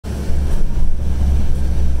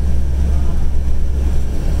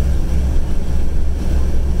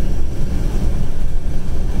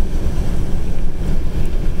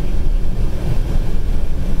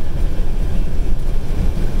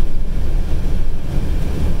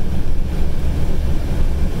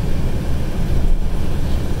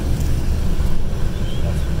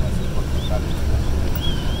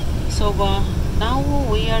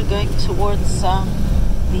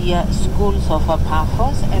the schools of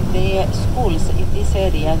Paphos, and the schools in this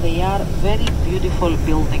area, they are very beautiful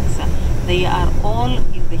buildings. They are all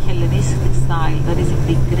in the Hellenistic style, that is in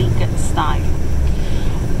the Greek style.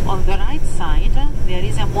 On the right side, there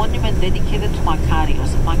is a monument dedicated to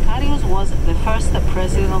Makarios. Makarios was the first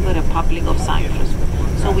president of the Republic of Cyprus.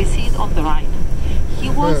 So we see it on the right. He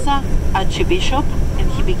was archbishop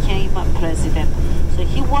and he became president. So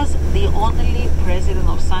he was the only president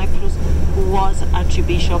of Cyprus who was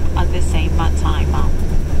archbishop at the same time.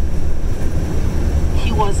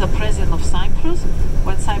 He was a president of Cyprus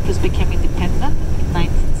when Cyprus became independent in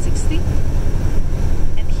 1960,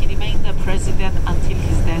 and he remained the president until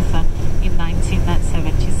his death in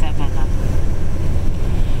 1977.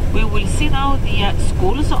 We will see now the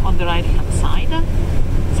schools on the right hand side.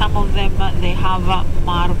 Some of them, they have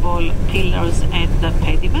marble pillars and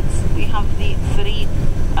pediments. We have the three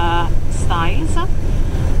styles.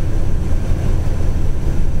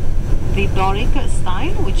 The Doric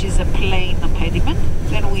style, which is a plain pediment.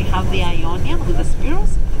 Then we have the Ionian with the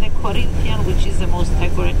spirals, and the Corinthian, which is the most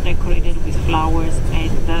decorated with flowers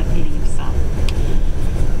and leaves.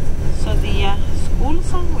 So the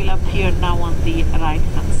schools will appear now on the right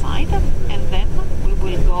hand side, and then we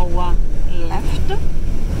will go left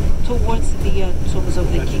towards the tombs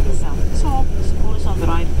of the kings. So schools on the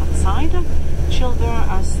right hand side. Children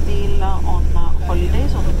are still on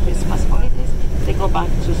holidays, on the Christmas holidays. They go back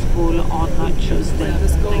to school on Tuesday,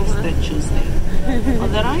 next Tuesday.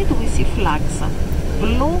 On the right we see flags,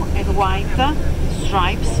 blue and white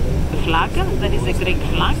stripes, the flag, that is a Greek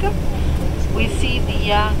flag. We see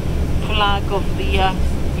the flag of the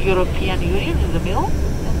European Union in the middle,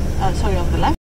 sorry, on the left.